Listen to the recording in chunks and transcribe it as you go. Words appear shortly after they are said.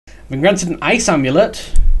been granted an ice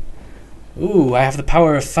amulet. Ooh, I have the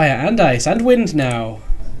power of fire and ice and wind now.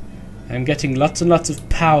 I'm getting lots and lots of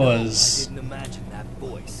powers. I didn't imagine that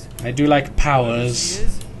voice. I do like powers. She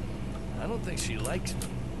is? I don't think she likes me.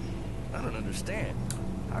 I don't understand.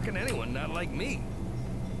 How can anyone not like me?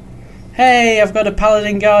 Hey, I've got a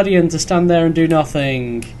paladin guardian to stand there and do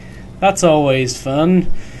nothing. That's always fun.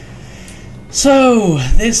 So,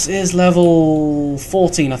 this is level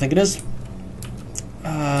 14, I think it is.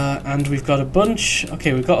 And we've got a bunch...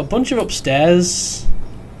 Okay, we've got a bunch of upstairs.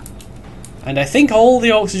 And I think all the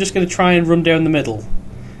orcs are just going to try and run down the middle.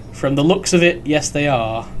 From the looks of it, yes they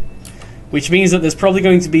are. Which means that there's probably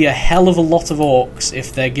going to be a hell of a lot of orcs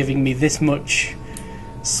if they're giving me this much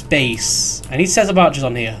space. I need a set of archers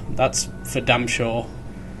on here. That's for damn sure.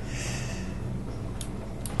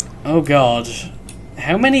 Oh god.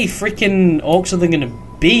 How many freaking orcs are there going to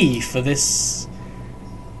be for this...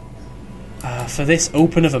 for this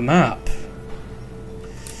open of a map?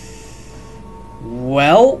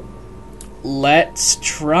 Well, let's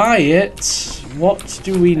try it. What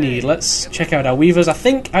do we need? Let's check out our weavers. I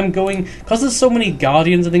think I'm going... Because there's so many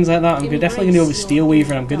guardians and things like that, I'm definitely going to go with steel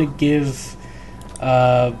weaver, and I'm going to give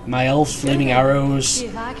my elves flaming arrows,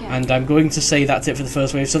 and I'm going to say that's it for the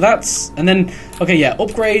first wave. So that's... And then, okay, yeah,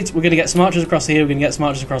 upgrades. We're going to get some archers across here, we're going to get some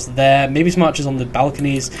archers across there, maybe some archers on the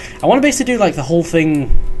balconies. I want to basically do like the whole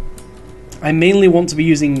thing. I mainly want to be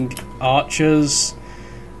using archers.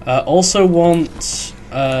 Also want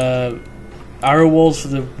arrow walls for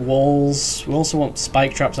the walls. We also want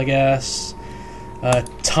spike traps, I guess.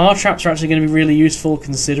 Tar traps are actually going to be really useful,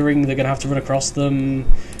 considering they're going to have to run across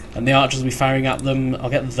them, and the archers will be firing at them. I'll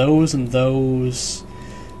get those and those.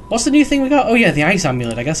 What's the new thing we got? Oh yeah, the ice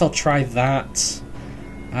amulet. I guess I'll try that.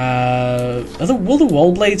 Will the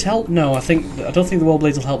wall blades help? No, I don't think the wall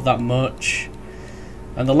blades will help that much.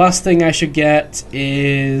 And the last thing I should get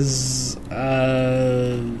is...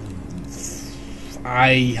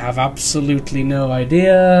 I have absolutely no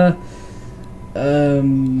idea.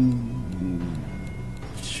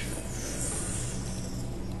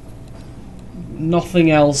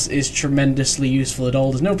 Nothing else is tremendously useful at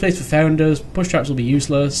all. There's no place for founders. Push traps will be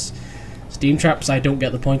useless. Steam traps I don't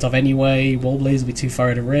get the point of anyway. Wall blades will be too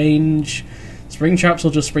far out of range. Spring traps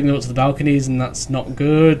will just spring them up to the balconies, and that's not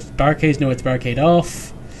good. Barricades, nowhere to barricade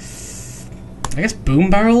off. I guess boom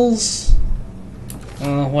barrels?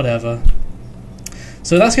 Whatever.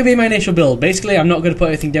 So that's going to be my initial build. Basically, I'm not going to put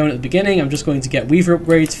anything down at the beginning. I'm just going to get weaver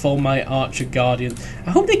upgrades for my archer guardian.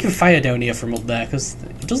 I hope they can fire down here from up there, because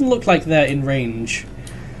it doesn't look like they're in range.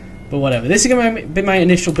 But whatever. This is going to be my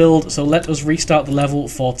initial build, so let us restart the level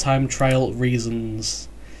for time trial reasons.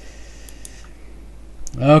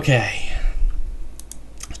 Okay.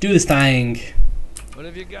 Let's do this thing. What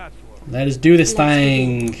have you got for me? Let us do this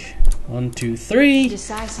thing. 1, 2, 3.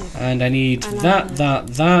 And I need that.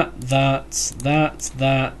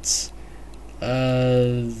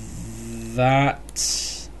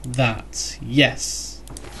 Yes.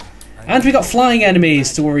 And we got flying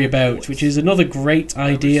enemies to worry about, which is another great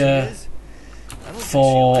idea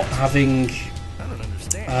for having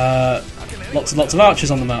lots and lots of archers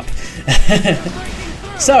on the map.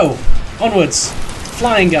 So, onwards.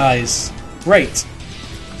 Flying guys. Great.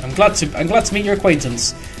 I'm glad to meet your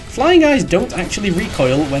acquaintance. Flying guys don't actually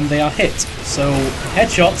recoil when they are hit, so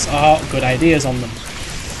headshots are good ideas on them.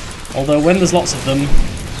 Although when there's lots of them,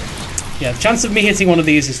 yeah, the chance of me hitting one of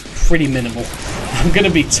these is pretty minimal. I'm gonna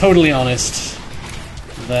be totally honest.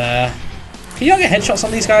 There. Can you not get headshots on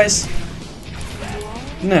these guys?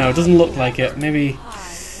 No, it doesn't look like it. Maybe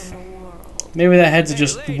their heads are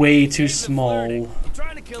just way too small. I'm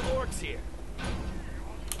trying to kill orcs here.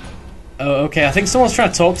 Oh, okay, I think someone's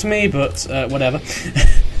trying to talk to me, but whatever.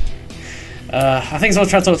 I think someone's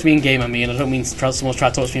trying to talk to me in game, I don't mean someone's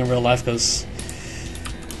trying to talk to me in real life, because...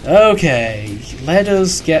 Okay, let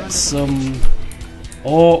us get some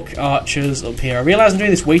orc archers up here. I realise I'm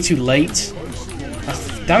doing this way too late.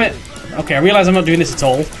 Oh, damn it. Okay, I realise I'm not doing this at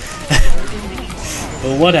all.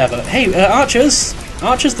 But whatever. Hey, archers!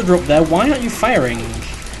 Archers that are up there, why aren't you firing?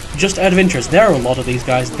 Just out of interest, there are a lot of these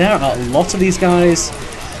guys. There are a lot of these guys.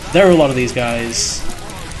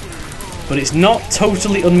 But it's not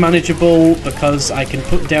totally unmanageable because I can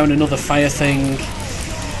put down another fire thing.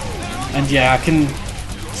 And yeah, I can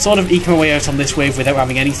sort of eke my way out on this wave without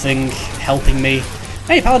having anything helping me.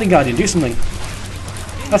 Hey, Paladin Guardian, do something.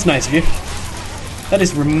 That's nice of you. That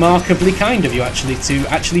is remarkably kind of you, actually, to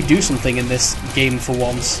actually do something in this game for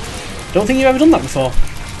once. Don't think you've ever done that before.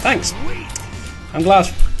 Thanks. I'm glad.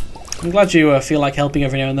 I'm glad you feel like helping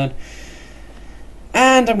every now and then.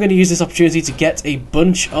 And I'm going to use this opportunity to get a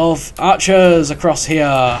bunch of archers across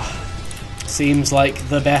here. seems like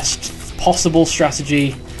the best possible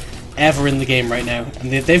strategy ever in the game right now.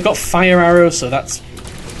 And they've got fire arrows, so that's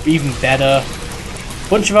even better.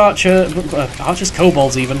 Bunch of archers,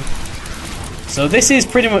 kobolds even. So this is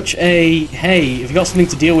pretty much a, hey, if you've got something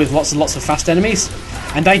to deal with lots and lots of fast enemies,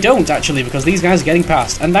 and I don't actually, because these guys are getting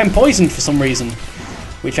past, and I'm poisoned for some reason,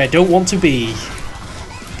 which I don't want to be.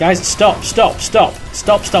 Guys, stop, stop, stop,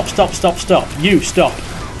 stop, stop, stop, stop, stop. You, stop.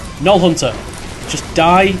 Null Hunter, just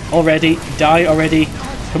die already, die already.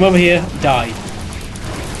 Come over here, die.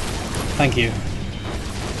 Thank you.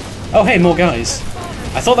 Oh hey, more guys.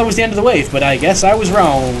 I thought that was the end of the wave, but I guess I was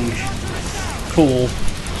wrong. Cool.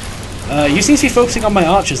 You seem to be focusing on my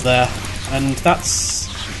archers there, and that's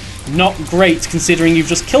not great considering you've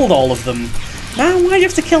just killed all of them. Now, why do you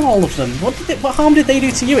have to kill all of them? What harm did they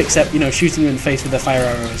do to you except, you know, shooting you in the face with their fire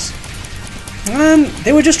arrows?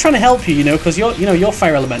 They were just trying to help you, you know, because you're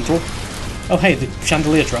fire elemental. Oh hey, the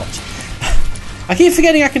chandelier dropped. I keep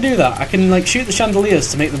forgetting I can do that. I can like shoot the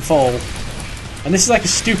chandeliers to make them fall. And this is like a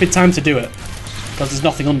stupid time to do it, because there's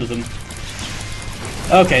nothing under them.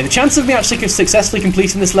 Okay, the chances of me actually successfully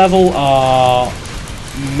completing this level are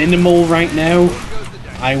minimal right now,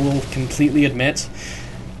 I will completely admit.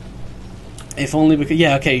 If only because,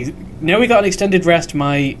 yeah, okay, now we got an extended rest,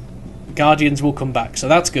 my guardians will come back, so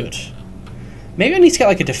that's good. Maybe I need to get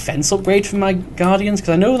like a defense upgrade for my guardians,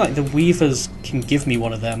 because I know like the weavers can give me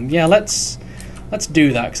one of them. Yeah, let's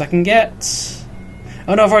do that, because I can get...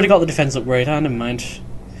 Oh no, I've already got the defense upgrade. Ah, never mind.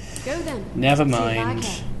 Go then. Never mind.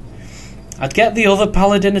 I'd get the other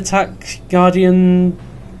paladin attack guardian.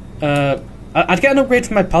 I'd get an upgrade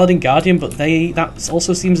for my paladin guardian, but that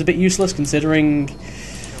also seems a bit useless considering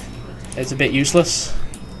it's a bit useless.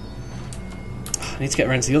 I need to get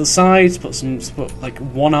around to the other side. Put like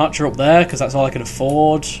one archer up there because that's all I can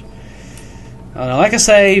afford. I don't know, like I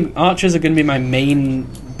say, archers are going to be my main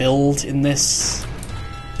build in this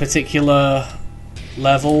particular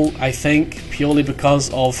level, I think, purely because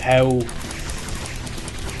of how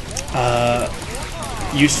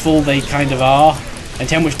useful they kind of are, and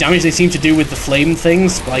how much damage they seem to do with the flame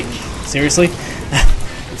things. Like, seriously,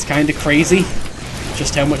 it's kind of crazy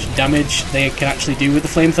just how much damage they can actually do with the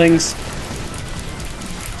flame things.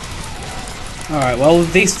 Alright, well,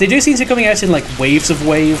 they do seem to be coming out in like waves of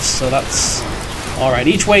waves, so that's alright.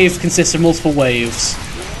 Each wave consists of multiple waves,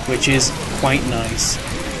 which is quite nice.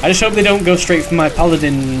 I just hope they don't go straight for my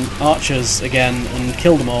paladin archers again and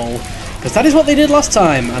kill them all, because that is what they did last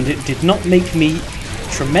time, and it did not make me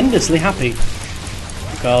tremendously happy.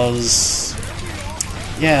 Because,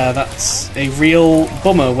 yeah, that's a real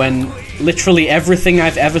bummer when literally everything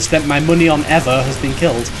I've ever spent my money on ever has been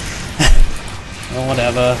killed. Or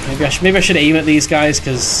whatever. Maybe I should aim at these guys,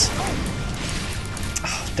 because...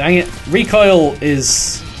 Oh, dang it. Recoil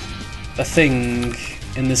is a thing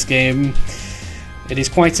in this game. It is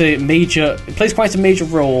quite a major... It plays quite a major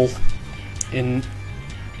role in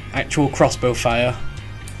actual crossbow fire.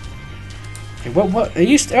 Okay, what are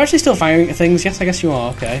you actually still firing at things? Yes, I guess you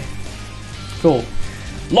are. Okay, cool.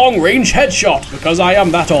 Long range headshot because I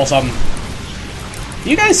am that awesome. Are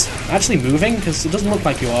you guys actually moving? Because it doesn't look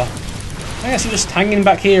like you are. I guess you're just hanging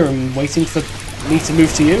back here and waiting for me to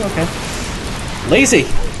move to you. Okay.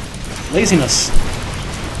 Laziness.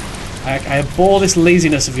 I abhor this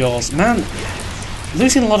laziness of yours, man.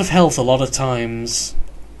 Losing a lot of health a lot of times.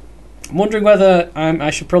 I'm wondering whether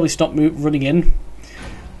I should probably stop running in.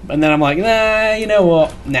 And then I'm like, nah, you know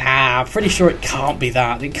what? Nah, I'm pretty sure it can't be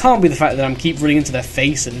that. It can't be the fact that I'm keep running into their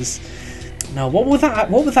faces. No, what would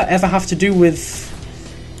that ever have to do with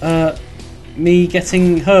me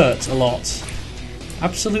getting hurt a lot?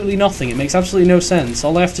 Absolutely nothing. It makes absolutely no sense.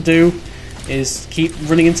 All I have to do is keep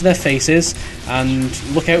running into their faces and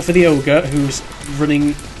look out for the ogre who's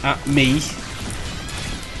running at me,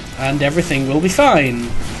 and everything will be fine.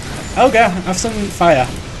 Ogre, have some fire.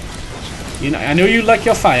 I know you like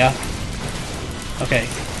your fire. Okay.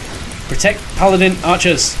 Protect paladin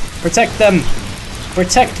archers. Protect them.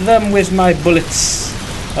 Protect them with my bullets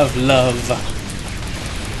of love.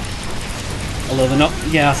 Although they're not...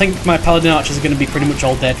 Yeah, I think my paladin archers are going to be pretty much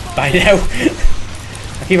all dead by now.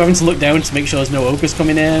 I keep having to look down to make sure there's no ogres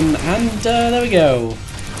coming in. And there we go.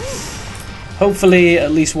 Hopefully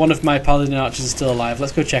at least one of my paladin archers is still alive.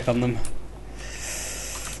 Let's go check on them.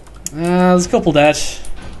 There's a couple dead.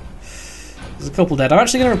 I'm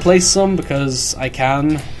actually going to replace some because I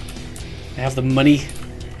can. I have the money.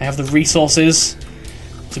 I have the resources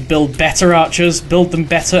to build better archers, build them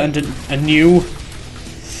better and anew.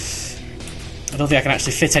 I don't think I can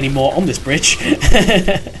actually fit any more on this bridge.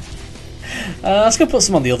 Let's go put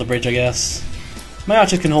some on the other bridge, I guess. My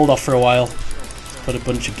archers can hold off for a while. Let's put a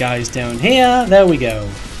bunch of guys down here. There we go.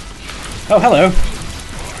 Oh, hello.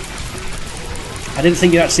 I didn't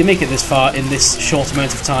think you'd actually make it this far in this short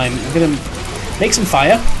amount of time. I'm going to make some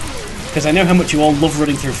fire, because I know how much you all love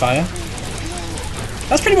running through fire.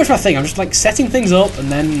 That's pretty much my thing. I'm just like setting things up and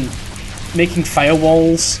then making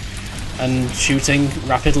firewalls and shooting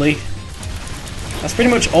rapidly. That's pretty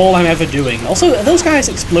much all I'm ever doing. Also, are those guys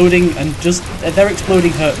exploding and just... They're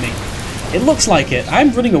exploding hurt me. It looks like it.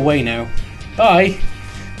 I'm running away now. Bye.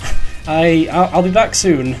 I'll be back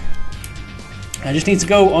soon. I just need to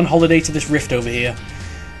go on holiday to this rift over here.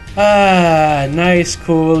 Ah, nice,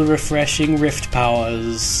 cool, refreshing rift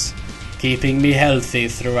powers. Keeping me healthy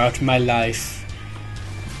throughout my life.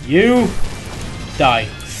 You... die.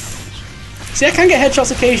 See, I can get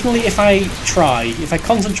headshots occasionally if I try. If I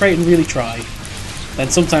concentrate and really try. Then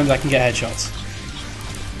sometimes I can get headshots.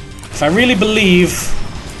 If I really believe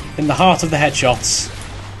in the heart of the headshots,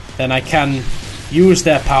 then I can use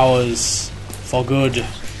their powers for good.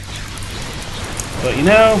 But you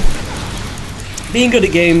know, being good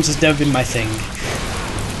at games has never been my thing.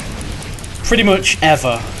 Pretty much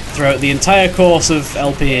ever. Throughout the entire course of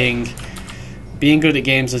LPing, being good at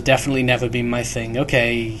games has definitely never been my thing.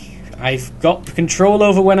 Okay, I've got control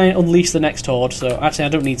over when I unleash the next horde, so actually I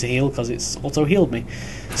don't need to heal because it's auto-healed me.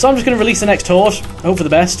 So I'm just going to release the next horde, hope for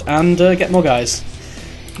the best, and get more guys.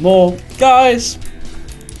 More guys!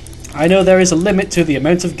 I know there is a limit to the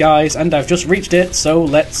amount of guys, and I've just reached it, so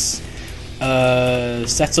let's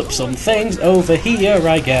set up some things over here,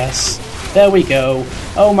 I guess. There we go.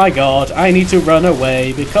 Oh my god, I need to run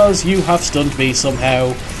away because you have stunned me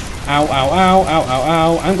somehow. Ow, ow, ow, ow, ow,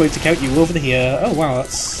 ow. I'm going to count you over here. Oh wow,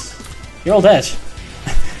 that's... You're all dead.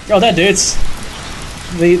 You're all dead, dudes.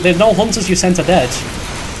 The null hunters you sent are dead.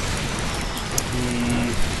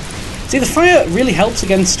 See, the fire really helps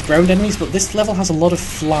against ground enemies, but this level has a lot of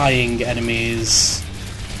flying enemies,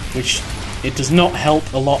 which it does not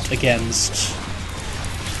help a lot against.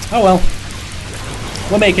 Oh well.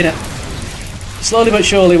 We're making it. Slowly but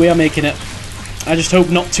surely we are making it. I just hope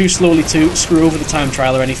not too slowly to screw over the time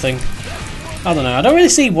trial or anything. I don't know. I don't really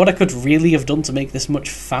see what I could really have done to make this much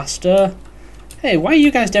faster. Hey, why are you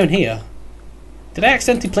guys down here? Did I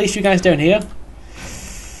accidentally place you guys down here?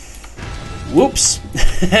 Whoops.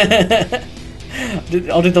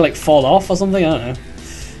 Or did they like fall off or something? I don't know.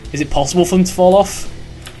 Is it possible for them to fall off?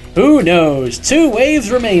 Who knows? 2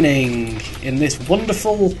 waves remaining in this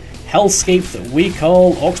wonderful hellscape that we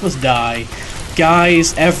call Orcs Must Die.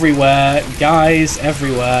 Guys everywhere. Guys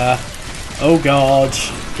everywhere. Oh god.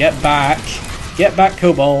 Get back. Get back,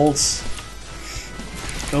 kobolds.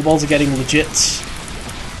 Kobolds are getting legit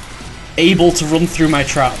able to run through my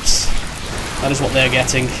traps. That is what they're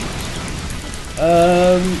getting.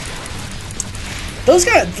 Those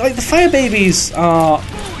guys, like the fire babies, are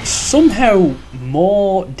somehow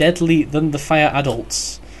more deadly than the fire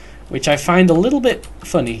adults, which I find a little bit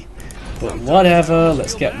funny. But whatever,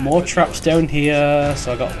 let's get more traps down here.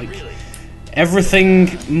 So I got like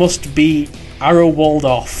everything must be arrow walled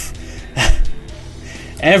off.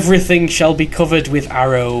 Everything shall be covered with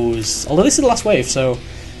arrows. Although this is the last wave, so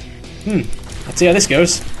let's see how this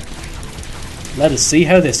goes. Let us see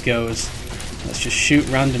how this goes. Let's just shoot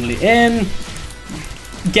randomly in.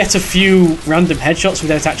 Get a few random headshots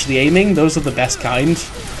without actually aiming. Those are the best kind.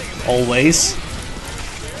 Always.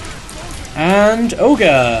 And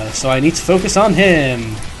Ogre. So I need to focus on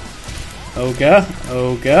him. Ogre.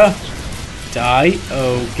 Ogre. Die.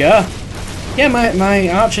 Ogre. Yeah, my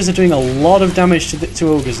archers are doing a lot of damage to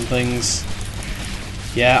ogres and things.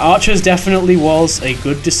 Yeah, archers definitely was a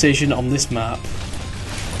good decision on this map.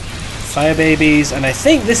 Fire babies, and I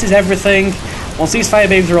think this is everything. Once these fire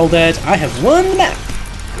babies are all dead, I have won the map!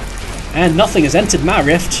 And nothing has entered my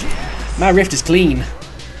rift. My rift is clean.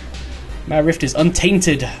 My rift is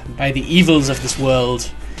untainted by the evils of this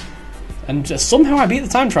world. And somehow I beat the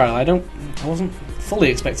time trial. I wasn't fully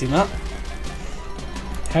expecting that.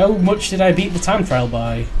 How much did I beat the time trial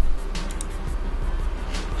by?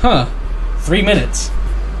 Huh. 3 minutes.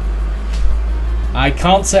 I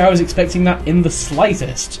can't say I was expecting that in the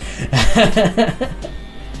slightest.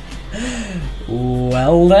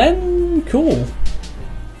 Well then, cool.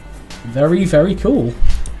 Very, very cool.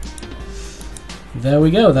 There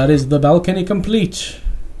we go, that is the balcony complete.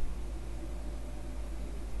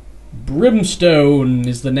 Brimstone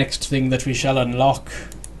is the next thing that we shall unlock.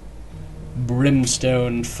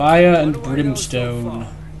 Brimstone. Fire and brimstone.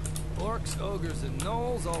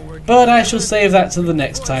 But I shall save that to the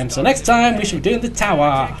next time. So next time we shall do the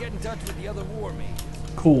tower.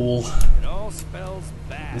 Cool.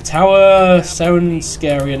 The tower sounds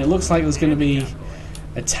scary, and it looks like there's going to be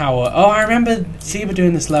a tower. Oh, I remember Zeba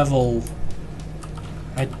doing this level.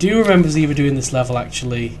 I do remember Zeba doing this level,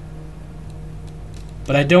 actually.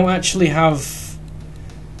 but I don't actually have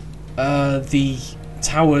the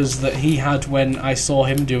towers that he had when I saw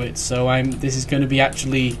him do it. So this is going to be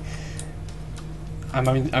actually. I'm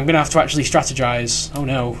going to have to actually strategize. Oh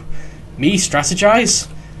no, me strategize?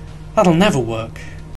 That'll never work.